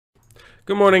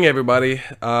Good morning, everybody.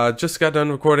 Just got done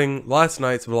recording last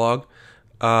night's vlog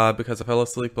because I fell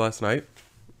asleep last night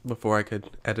before I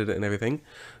could edit it and everything.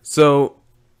 So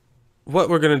what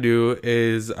we're going to do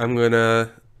is I'm going to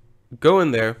go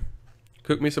in there,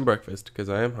 cook me some breakfast because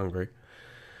I am hungry.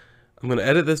 I'm going to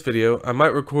edit this video. I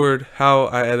might record how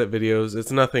I edit videos.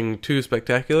 It's nothing too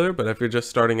spectacular, but if you're just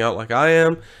starting out like I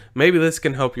am, maybe this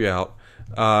can help you out.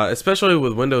 Especially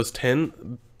with Windows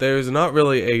 10, there's not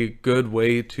really a good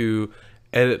way to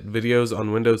edit videos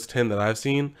on Windows 10 that I've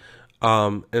seen,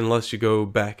 unless you go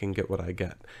back and get what I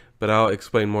get. But I'll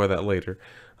explain more of that later.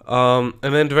 And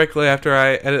then directly after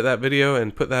I edit that video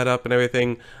and put that up and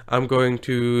everything, I'm going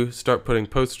to start putting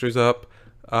posters up.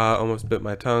 Almost bit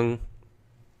my tongue.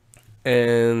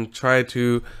 And try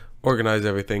to organize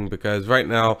everything because right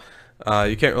now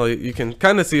you can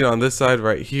kind of see it on this side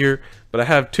right here, but I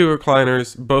have two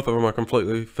recliners. Both of them are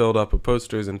completely filled up with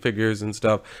posters and figures and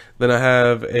stuff. Then I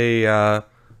have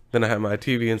my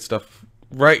TV and stuff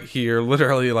right here,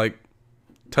 literally like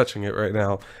touching it right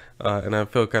now, and I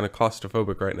feel kind of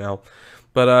claustrophobic right now.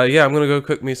 But yeah, I'm gonna go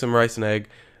cook me some rice and egg,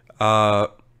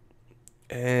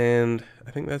 and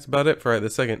I think that's about it for right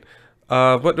this second.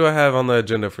 What do I have on the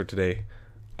agenda for today?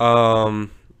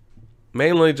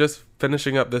 Mainly just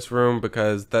finishing up this room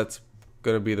because that's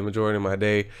going to be the majority of my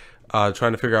day.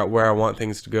 Trying to figure out where I want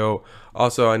things to go.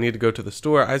 Also, I need to go to the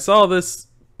store. I saw this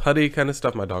putty kind of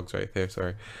stuff. My dog's right there,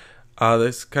 sorry.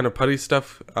 This kind of putty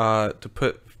stuff to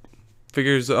put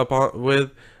figures up on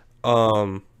with,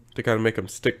 to kind of make them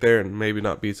stick there and maybe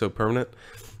not be so permanent.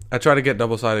 I try to get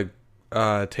double-sided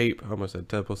tape. I almost said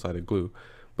double-sided glue.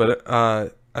 But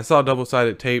I saw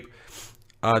double-sided tape.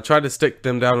 Tried to stick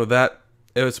them down with that.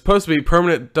 It was supposed to be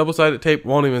permanent double-sided tape.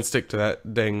 Won't even stick to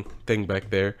that dang thing back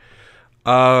there.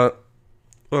 What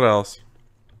else?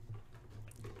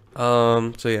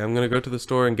 So yeah, I'm gonna go to the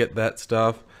store and get that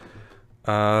stuff.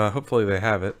 Hopefully they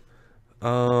have it.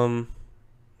 My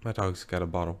dog's got a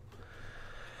bottle.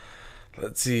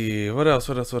 Let's see. What else?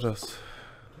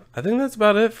 I think that's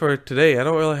about it for today. I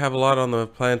don't really have a lot on the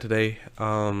plan today.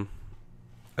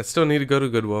 I still need to go to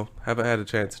Goodwill. Haven't had a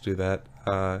chance to do that.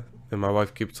 And my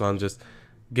wife keeps on just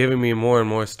giving me more and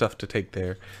more stuff to take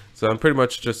there. So I'm pretty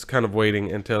much just kind of waiting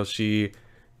until she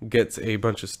gets a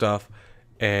bunch of stuff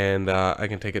and I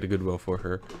can take it to Goodwill for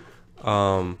her.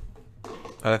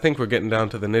 I think we're getting down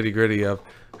to the nitty gritty of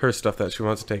her stuff that she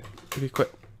wants to take. If you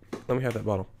quit, let me have that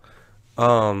bottle.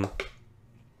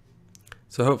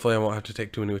 So hopefully I won't have to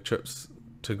take too many trips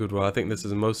to Goodwill. I think this is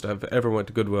the most I've ever went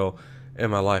to Goodwill in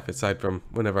my life, aside from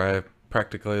whenever I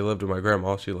practically lived with my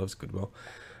grandma. She loves Goodwill.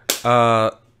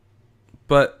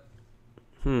 But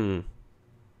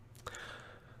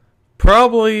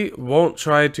probably won't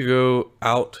try to go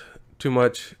out too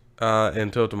much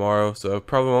until tomorrow. So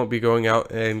probably won't be going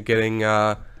out and getting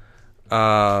like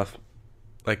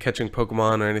catching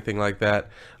Pokemon or anything like that.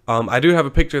 I do have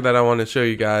a picture that I want to show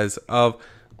you guys of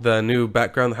the new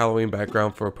background, the Halloween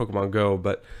background for Pokemon Go,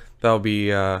 but that'll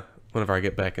be whenever I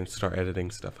get back and start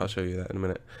editing stuff. I'll show you that in a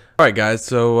minute. Alright guys,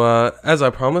 so as I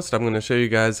promised, I'm going to show you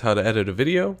guys how to edit a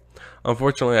video.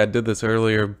 Unfortunately, I did this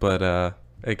earlier, but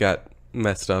it got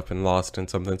messed up and lost in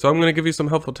something. So I'm going to give you some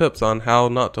helpful tips on how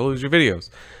not to lose your videos.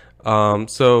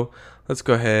 So let's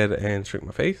go ahead and shrink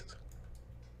my face.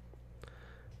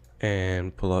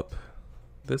 And pull up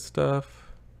this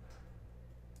stuff.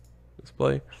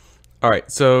 Display.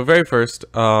 Alright, so very first,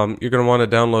 you're going to want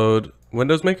to download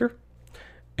Windows Maker.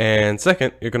 And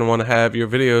second, you're going to want to have your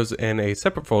videos in a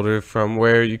separate folder from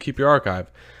where you keep your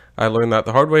archive. I learned that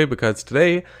the hard way because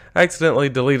today I accidentally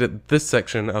deleted this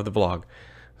section of the vlog.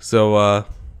 So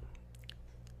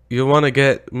you'll want to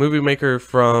get Movie Maker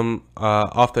from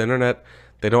off the internet.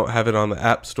 They don't have it on the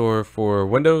App Store for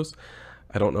Windows.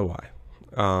 I don't know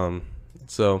why.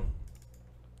 So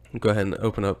go ahead and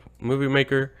open up Movie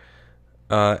Maker.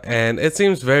 And it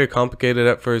seems very complicated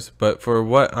at first, but for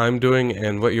what I'm doing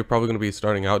and what you're probably going to be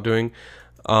starting out doing,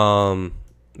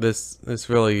 this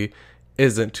really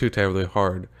isn't too terribly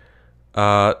hard.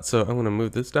 So I'm going to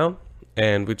move this down,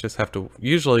 and we just have to,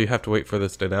 usually you have to wait for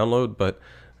this to download, but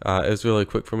it's really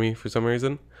quick for me for some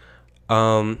reason.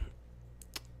 So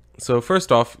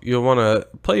first off, you'll want to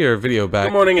play your video back.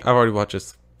 Good morning. I've already watched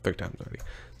this 3 times already.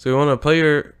 So you want to play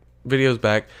your videos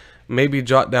back, maybe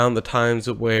jot down the times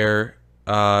where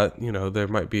you know, there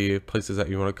might be places that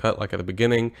you want to cut, like at the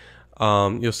beginning.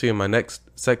 You'll see in my next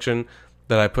section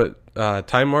that I put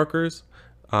time markers,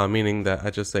 meaning that I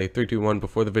just say 3, 2, 1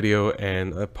 before the video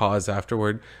and a pause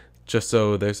afterward, just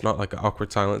so there's not like an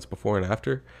awkward silence before and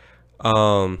after.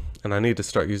 And I need to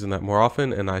start using that more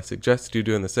often, and I suggest you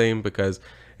doing the same because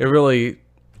it really,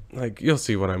 like, you'll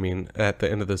see what I mean at the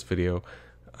end of this video.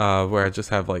 where I just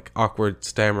have like awkward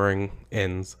stammering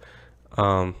ends.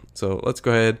 So let's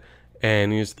go ahead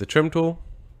and use the trim tool,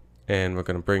 and we're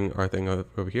going to bring our thing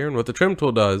over here. And what the trim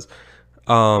tool does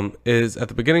is at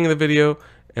the beginning of the video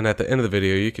and at the end of the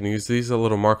video, you can use these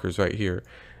little markers right here.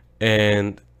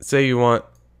 And say you want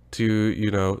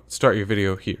to, start your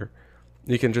video here.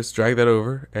 You can just drag that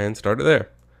over and start it there.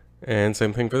 And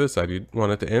same thing for this side. You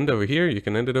want it to end over here, you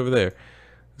can end it over there.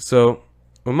 So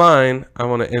with mine, I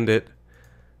want to end it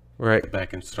right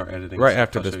back and start editing right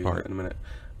after this part in a minute.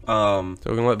 So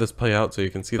we're gonna let this play out so you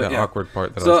can see that awkward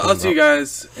part that so I'll see you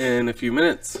guys in a few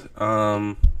minutes.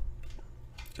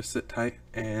 Just sit tight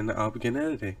and I'll begin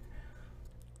editing.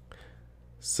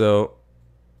 So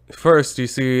first, you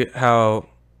see how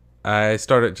I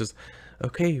started just,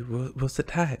 okay, we'll sit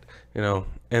tight,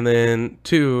 and then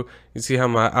 2, you see how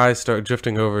my eyes start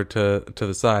drifting over to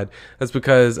the side. That's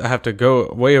because I have to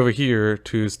go way over here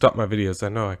to stop my videos. I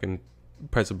know I can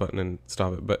press a button and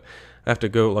stop it, but I have to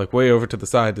go like way over to the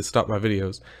side to stop my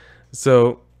videos.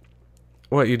 So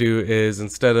what you do is,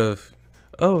 instead of,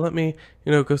 oh, let me,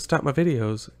 go stop my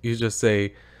videos, you just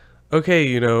say,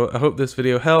 okay, I hope this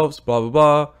video helps, blah, blah,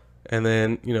 blah. And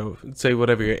then, say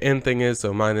whatever your end thing is.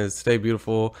 So mine is stay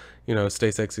beautiful, stay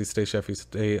sexy, stay chefy,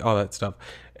 stay all that stuff.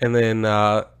 And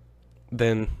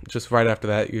then just right after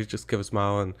that, you just give a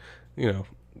smile and,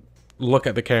 look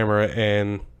at the camera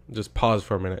and just pause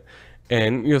for a minute.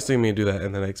 And you'll see me do that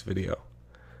in the next video,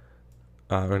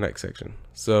 or next section.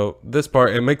 So this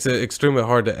part, it makes it extremely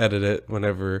hard to edit it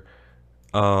whenever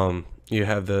you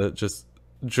have the just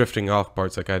drifting off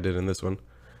parts like I did in this one.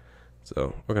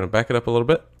 So we're going to back it up a little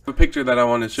bit. A picture that I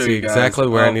want to show you guys. Exactly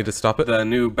where I need to stop it. The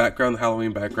new background, the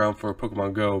Halloween background for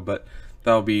Pokemon Go, but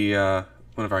that'll be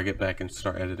whenever I get back and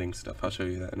start editing stuff. I'll show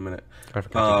you that in a minute. I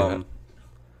forgot to do that.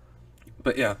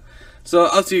 But yeah, so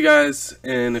I'll see you guys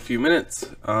in a few minutes.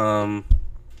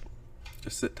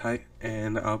 Just sit tight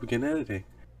and I'll begin editing.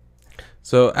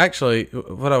 So actually,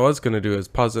 what I was going to do is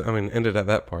pause it, end it at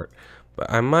that part. But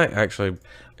I might actually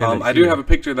I do have a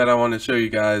picture that I want to show you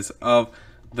guys of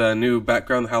the new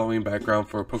background, the Halloween background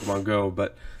for Pokemon Go,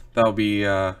 but that'll be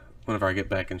whenever I get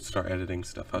back and start editing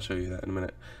stuff. I'll show you that in a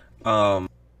minute.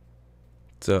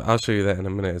 So I'll show you that in a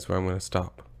minute is where I'm going to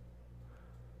stop.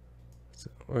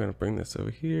 So we're going to bring this over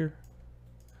here.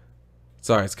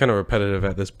 Sorry, it's kind of repetitive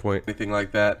at this point. Anything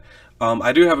like that.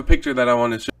 I do have a picture that I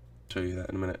want to show you that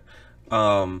in a minute.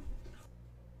 I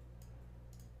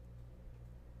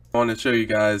want to show you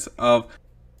guys of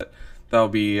that'll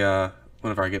be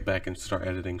whenever I get back and start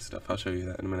editing stuff. I'll show you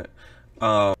that in a minute.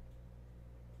 I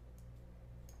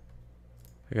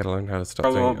gotta learn how to stop.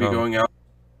 Probably won't be going out.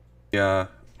 Yeah,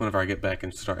 whenever I get back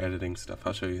and start editing stuff,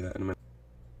 I'll show you that in a minute.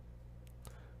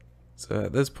 So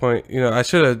at this point, I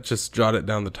should have just jotted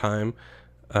down the time.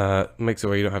 Makes it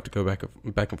where you don't have to go back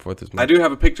and forth as much. I do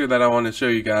have a picture that I want to show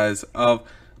you guys of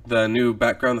the new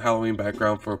background, the Halloween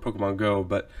background for Pokemon Go,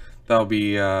 but that'll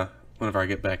be whenever I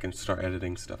get back and start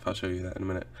editing stuff. I'll show you that in a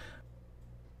minute.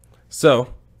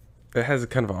 So it has a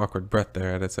kind of an awkward breath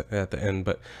there at the end,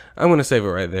 but I'm going to save it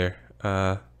right there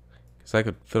because I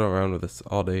could fiddle around with this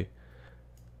all day.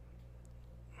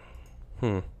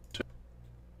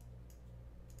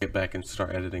 Get back and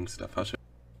start editing stuff. I'll show you.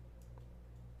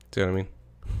 See what I mean?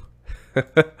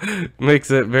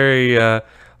 Makes it very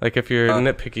like if you're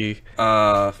nitpicky,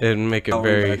 it'd make it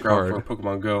very hard. For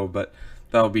Pokemon Go, but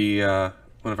that'll be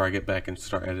whenever I get back and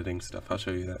start editing stuff. I'll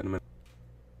show you that in a minute.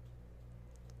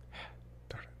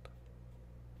 Darn it.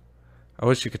 I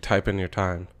wish you could type in your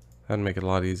time. That'd make it a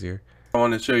lot easier. I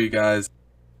want to show you guys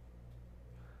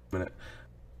a minute.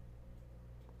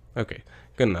 Okay,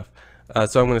 good enough.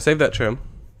 So I'm going to save that trim,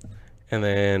 and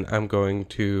then I'm going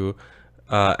to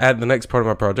add the next part of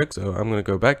my project. So I'm going to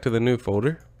go back to the new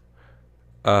folder,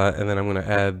 and then I'm going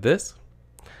to add this.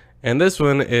 And this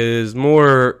one is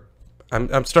more,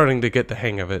 I'm starting to get the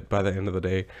hang of it by the end of the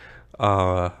day.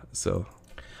 So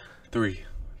 3,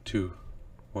 2,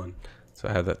 1. So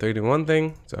I have that 3 to 1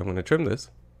 thing. So I'm going to trim this.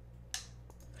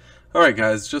 Alright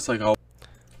guys, just like all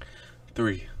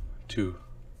 3, 2,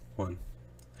 1.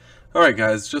 Alright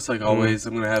guys, just like always,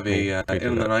 I'm going to have a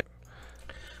end of the night.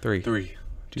 3,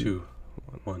 2,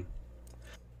 1.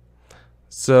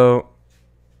 So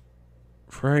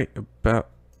right about,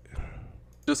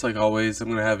 just like always, I'm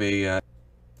going to have a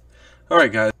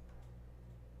alright guys.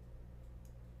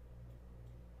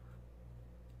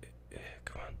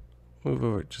 Come on. Move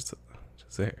over just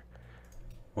there.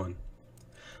 1.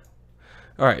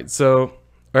 Alright, so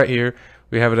right here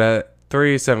we have it at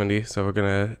 370, so we're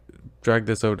gonna drag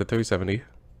this over to 370.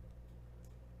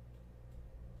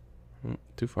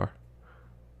 Too far.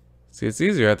 See, it's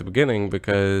easier at the beginning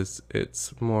because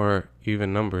it's more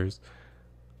even numbers.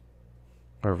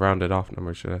 Or rounded off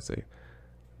numbers, should I say.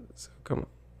 So, come on.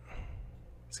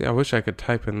 See, I wish I could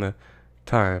type in the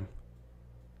time.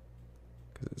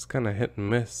 Because it's kind of hit and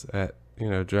miss at,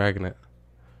 dragging it.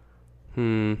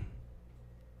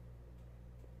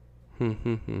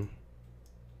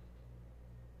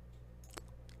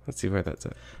 Let's see where that's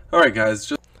at. Alright guys,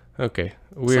 just okay.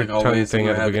 Weird like time thing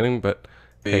at the beginning, but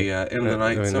hey, end of the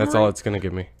night summary. That's all it's going to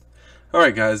give me.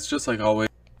 Alright guys, just like always.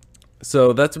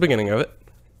 So that's the beginning of it.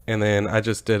 And then I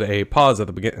just did a pause at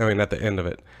the beginning, at the end of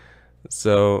it.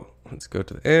 So let's go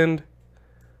to the end.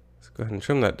 Let's go ahead and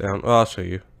trim that down. Well, I'll show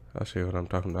you what I'm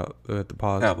talking about with the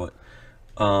pause. Tablet.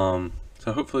 So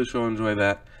hopefully she'll enjoy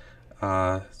that.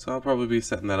 So I'll probably be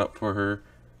setting that up for her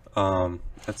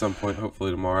at some point, hopefully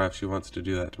tomorrow, if she wants to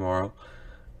do that tomorrow.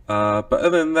 But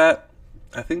other than that,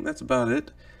 I think that's about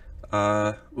it.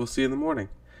 We'll see you in the morning.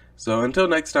 So until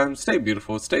next time, stay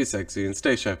beautiful, stay sexy, and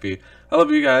stay chefy. I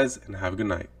love you guys, and have a good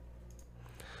night.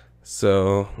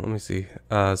 So let me see.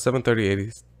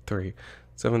 7:30:83.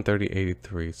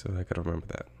 7:30:83. So I gotta remember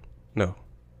that. No.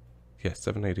 Yes,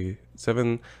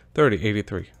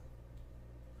 7:30:83.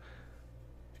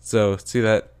 So see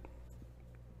that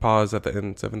pause at the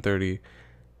end.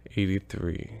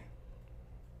 7:30:83.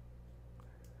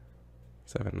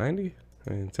 7:90.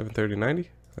 7:30:90.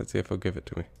 Let's see if he'll give it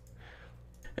to me.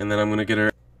 And then I'm gonna get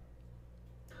her.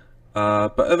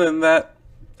 But other than that,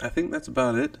 I think that's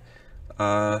about it.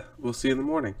 We'll see you in the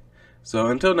morning. So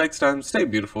until next time, stay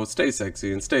beautiful, stay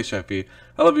sexy, and stay chefy.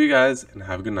 I love you guys, and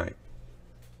have a good night.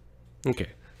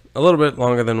 Okay, a little bit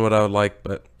longer than what I would like,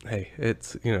 but hey,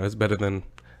 it's it's better than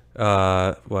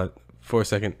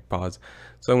 4-second pause.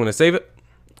 So I'm gonna save it,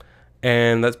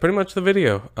 and that's pretty much the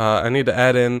video. I need to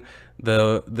add in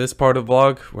this part of the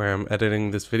vlog where I'm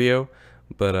editing this video,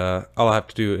 but all I have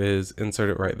to do is insert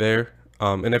it right there.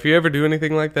 And if you ever do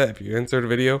anything like that, if you insert a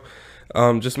video,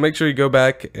 just make sure you go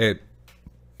back and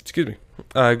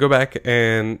go back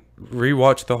and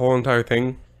rewatch the whole entire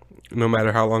thing. No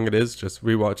matter how long it is, just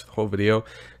rewatch the whole video,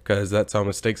 because that's how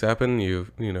mistakes happen. You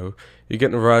get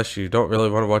in a rush, you don't really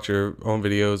want to watch your own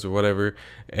videos or whatever,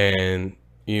 and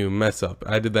you mess up.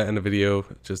 I did that in a video.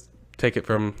 Just take it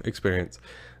from experience.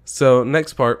 So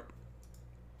next part,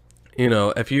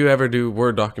 if you ever do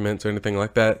Word documents or anything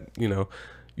like that,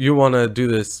 you want to do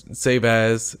this save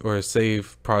as or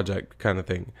save project kind of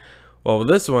thing. Well, with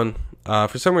this one,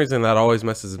 for some reason that always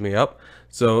messes me up.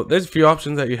 So there's a few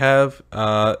options that you have.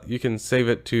 You can save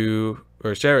it to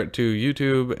or share it to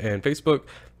YouTube and Facebook.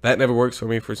 That never works for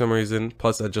me for some reason.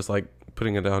 Plus I just like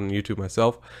putting it on YouTube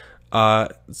myself.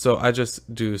 So I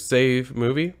just do save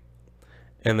movie,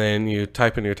 and then you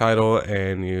type in your title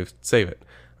and you save it.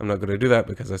 I'm not going to do that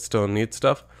because I still need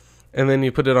stuff. And then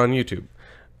you put it on YouTube.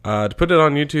 To put it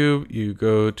on YouTube, you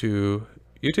go to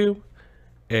YouTube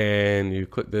and you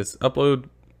click this upload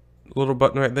little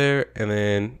button right there, and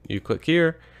then you click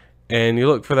here and you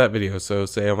look for that video. So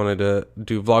say I wanted to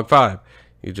do vlog 5,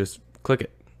 you just click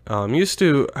it. Used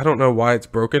to, I don't know why it's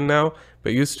broken now,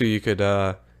 but used to you could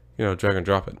drag and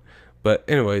drop it. But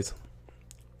anyways,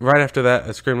 right after that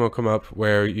a screen will come up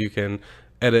where you can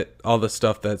edit all the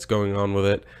stuff that's going on with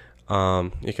it.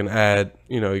 You can add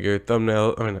your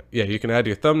thumbnail. You can add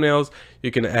your thumbnails.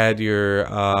 You can add your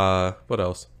what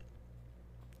else?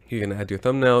 You can add your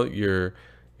thumbnail, your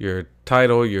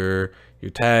title, your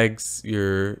tags,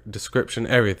 your description,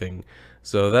 everything.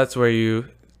 So that's where you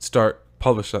start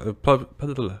publishing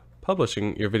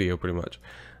your video pretty much.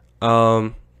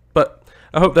 But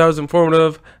I hope that was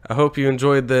informative. I hope you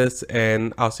enjoyed this,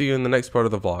 and I'll see you in the next part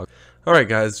of the vlog. Alright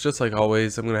guys, just like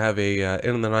always, I'm going to have a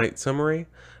end of the night summary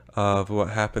of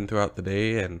what happened throughout the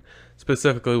day, and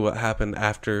specifically what happened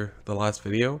after the last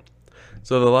video.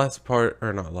 So the last part,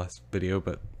 or not last video,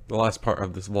 but the last part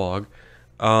of this vlog.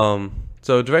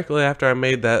 So directly after I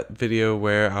made that video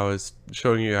where I was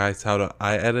showing you guys how to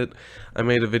edit, I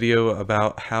made a video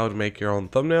about how to make your own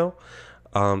thumbnail.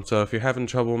 So if you're having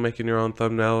trouble making your own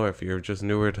thumbnail, or if you're just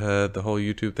newer to the whole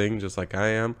YouTube thing, just like I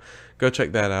am, go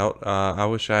check that out. I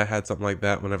wish I had something like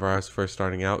that whenever I was first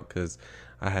starting out, because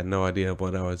I had no idea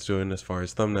what I was doing as far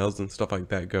as thumbnails and stuff like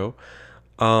that go.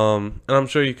 And I'm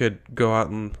sure you could go out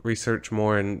and research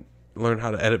more and learn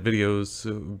how to edit videos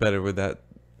better with that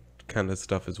kind of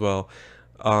stuff as well.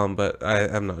 But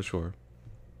I'm not sure.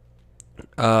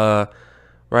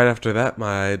 Right after that,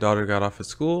 my daughter got off of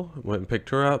school, went and picked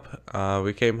her up.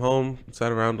 We came home,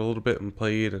 sat around a little bit and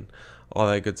played and all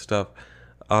that good stuff.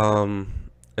 And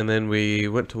then we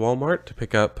went to Walmart to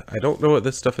pick up, I don't know what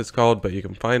this stuff is called, but you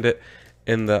can find it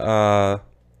in the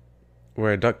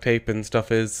where duct tape and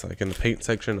stuff is, like in the paint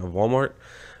section of Walmart.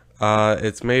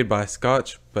 It's made by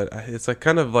Scotch, but it's like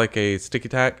kind of like a sticky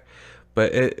tack,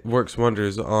 but it works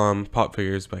wonders on pop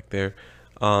figures back there.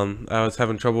 I was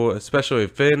having trouble, especially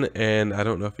with Finn, and I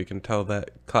don't know if you can tell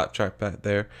that Claptrap back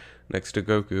there next to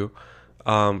Goku.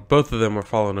 Both of them were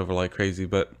falling over like crazy,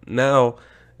 but now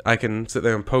I can sit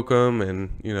there and poke them,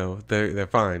 and you know they're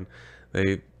fine.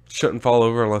 They shouldn't fall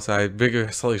over unless I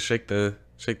vigorously shake the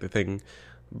thing.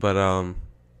 But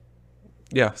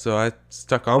yeah, so I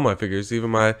stuck all my figures,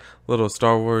 even my little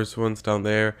Star Wars ones down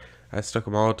there. I stuck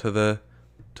them all to the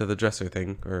dresser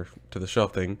thing, or to the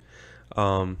shelf thing.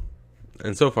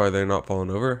 And so far they're not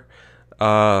falling over.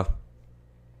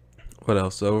 What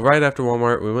else? So right after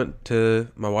Walmart, we went to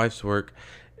my wife's work,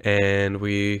 and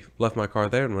we left my car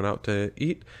there and went out to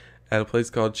eat at a place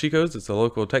called Chico's. It's a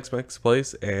local Tex-Mex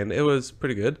place, and it was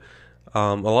pretty good.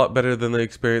 A lot better than the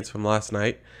experience from last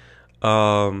night.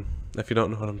 If you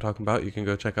don't know what I'm talking about, you can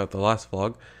go check out the last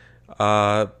vlog.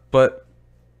 But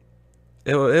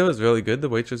it was really good. The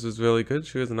waitress was really good.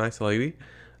 She was a nice lady.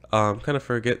 Kind of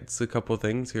forgets a couple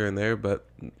things here and there, but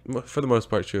for the most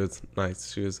part, she was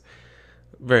nice. She was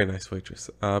a very nice waitress.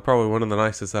 Probably one of the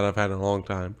nicest that I've had in a long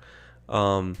time.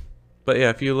 But yeah,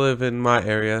 if you live in my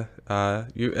area,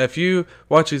 if you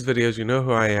watch these videos, you know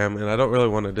who I am, and I don't really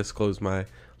want to disclose my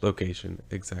location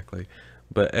exactly.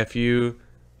 But if you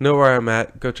know where I'm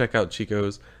at, go check out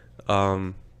Chico's.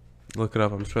 Look it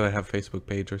up. I'm sure they have a Facebook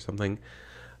page or something.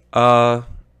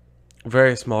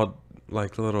 Very small,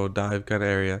 like little dive kind of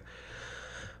area.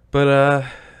 But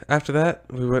after that,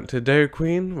 we went to Dairy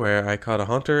Queen, where I caught a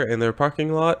Haunter in their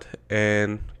parking lot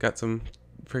and got some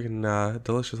freaking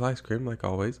delicious ice cream, like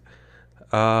always.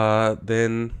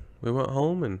 Then we went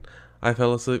home, and I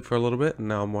fell asleep for a little bit, and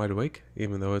now I'm wide awake,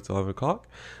 even though it's 11 o'clock.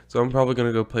 So I'm probably going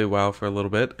to go play WoW for a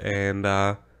little bit, and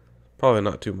probably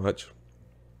not too much.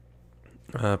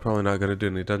 Probably not going to do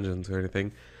any dungeons or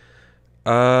anything.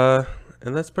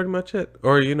 And that's pretty much it.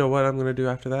 Or you know what I'm going to do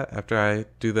after that? After I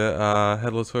do the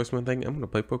Headless Horseman thing, I'm going to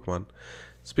play Pokemon.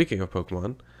 Speaking of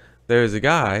Pokemon, there's a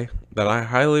guy that I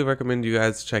highly recommend you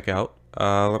guys check out.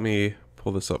 Let me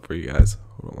pull this up for you guys.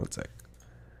 Hold on one sec.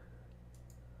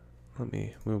 Let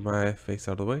me move my face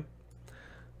out of the way.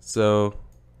 So,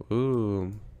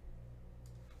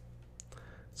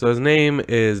 So his name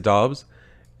is Dobbs.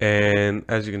 And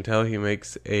as you can tell, he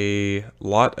makes a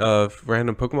lot of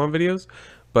random Pokemon videos.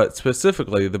 But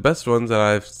specifically, the best ones that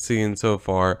I've seen so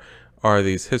far are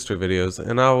these history videos.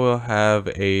 And I will have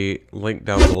a link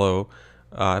down below.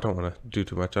 I don't want to do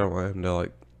too much. I don't want him to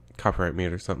like copyright me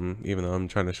or something, even though I'm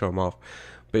trying to show him off.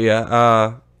 But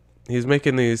yeah, he's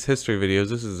making these history videos.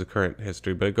 This is the current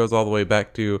history, but it goes all the way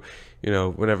back to, you know,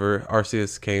 whenever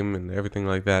Arceus came and everything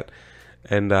like that.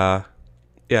 And yeah,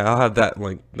 I'll have that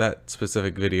link, that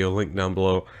specific video linked down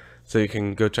below, so you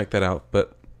can go check that out.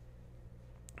 But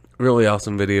really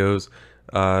awesome videos,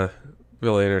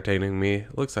 really entertaining me.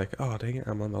 Looks like, oh dang it,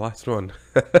 I'm on the last one.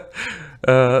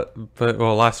 But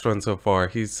well, last one so far.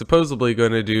 He's supposedly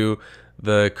going to do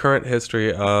the current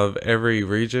history of every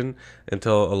region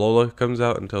until Alola comes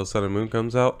out, until Sun and Moon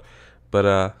comes out.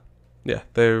 But yeah,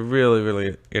 they're really,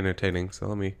 really entertaining. So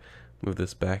let me move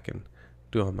this back and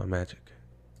do all my magic.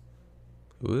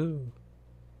 Woo.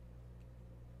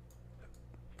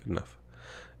 Good enough.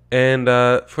 And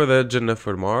for the agenda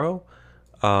for tomorrow,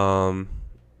 I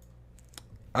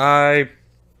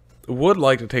would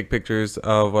like to take pictures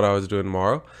of what I was doing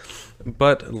tomorrow,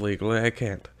 but legally I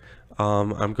can't.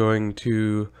 I'm going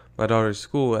to my daughter's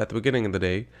school at the beginning of the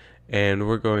day, and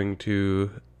we're going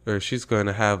to, or she's going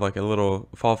to have like a little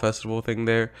fall festival thing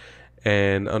there,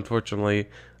 and unfortunately,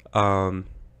 you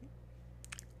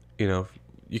know,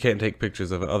 you can't take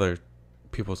pictures of other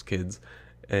people's kids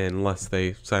unless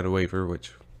they sign a waiver,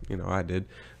 which, you know, I did,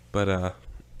 but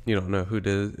you don't know who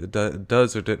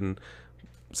does or didn't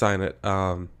sign it.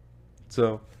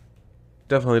 So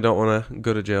definitely don't want to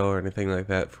go to jail or anything like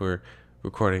that for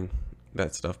recording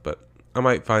that stuff, but I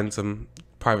might find some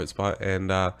private spot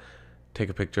and take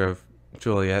a picture of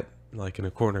Juliet, like in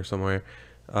a corner somewhere,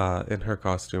 in her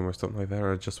costume or something like that,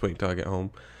 or just wait until I get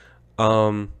home.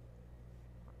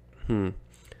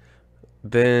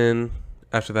 Then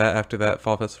after that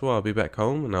fall festival, I'll be back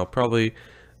home, and I'll probably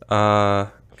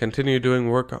continue doing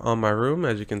work on my room.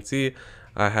 As you can see,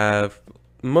 I have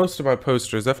most of my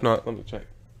posters. If not, let me check.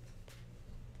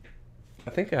 I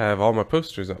think I have all my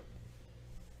posters up.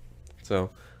 So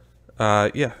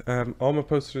yeah, all my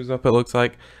posters up, it looks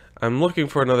like. I'm looking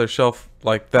for another shelf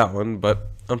like that one, but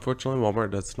unfortunately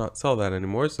Walmart does not sell that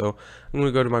anymore, so I'm going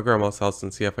to go to my grandma's house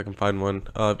and see if I can find one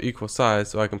of equal size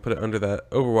so I can put it under that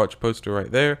Overwatch poster right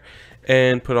there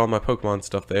and put all my Pokemon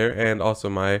stuff there, and also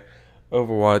my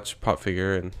Overwatch pop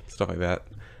figure and stuff like that.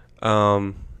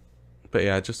 But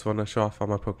yeah, I just want to show off all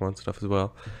my Pokemon stuff as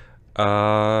well.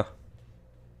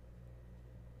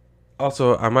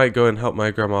 Also, I might go and help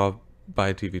my grandma buy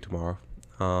a TV tomorrow.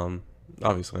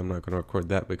 Obviously, I'm not going to record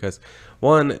that because,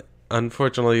 one,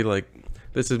 unfortunately, like,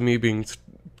 this is me being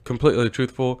completely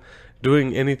truthful.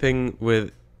 Doing anything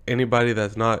with anybody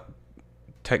that's not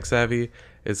tech savvy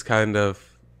is kind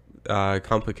of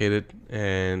complicated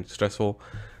and stressful.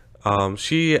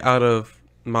 She, out of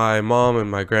my mom and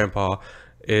my grandpa,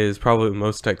 is probably the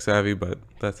most tech savvy, but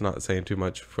that's not saying too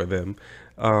much for them.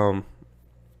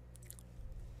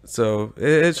 So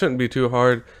it shouldn't be too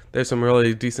hard. There's some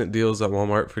really decent deals at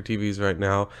Walmart for TVs right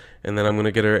now, and then I'm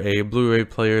gonna get her a Blu-ray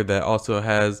player that also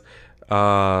has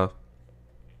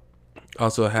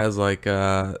like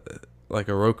a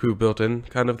Roku built-in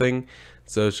kind of thing,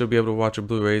 so she'll be able to watch her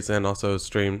Blu-rays and also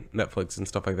stream Netflix and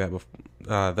stuff like that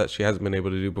that she hasn't been able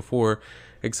to do before,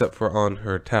 except for on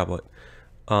her tablet.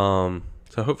 So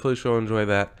hopefully she'll enjoy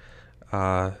that.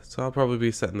 So I'll probably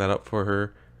be setting that up for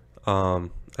her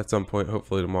at some point,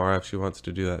 hopefully tomorrow, if she wants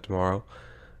to do that tomorrow.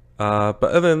 But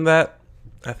other than that,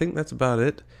 I think that's about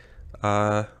it.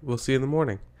 We'll see you in the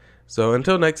morning. So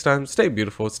until next time, stay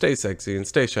beautiful, stay sexy, and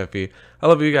stay chefy. I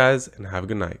love you guys, and have a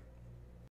good night.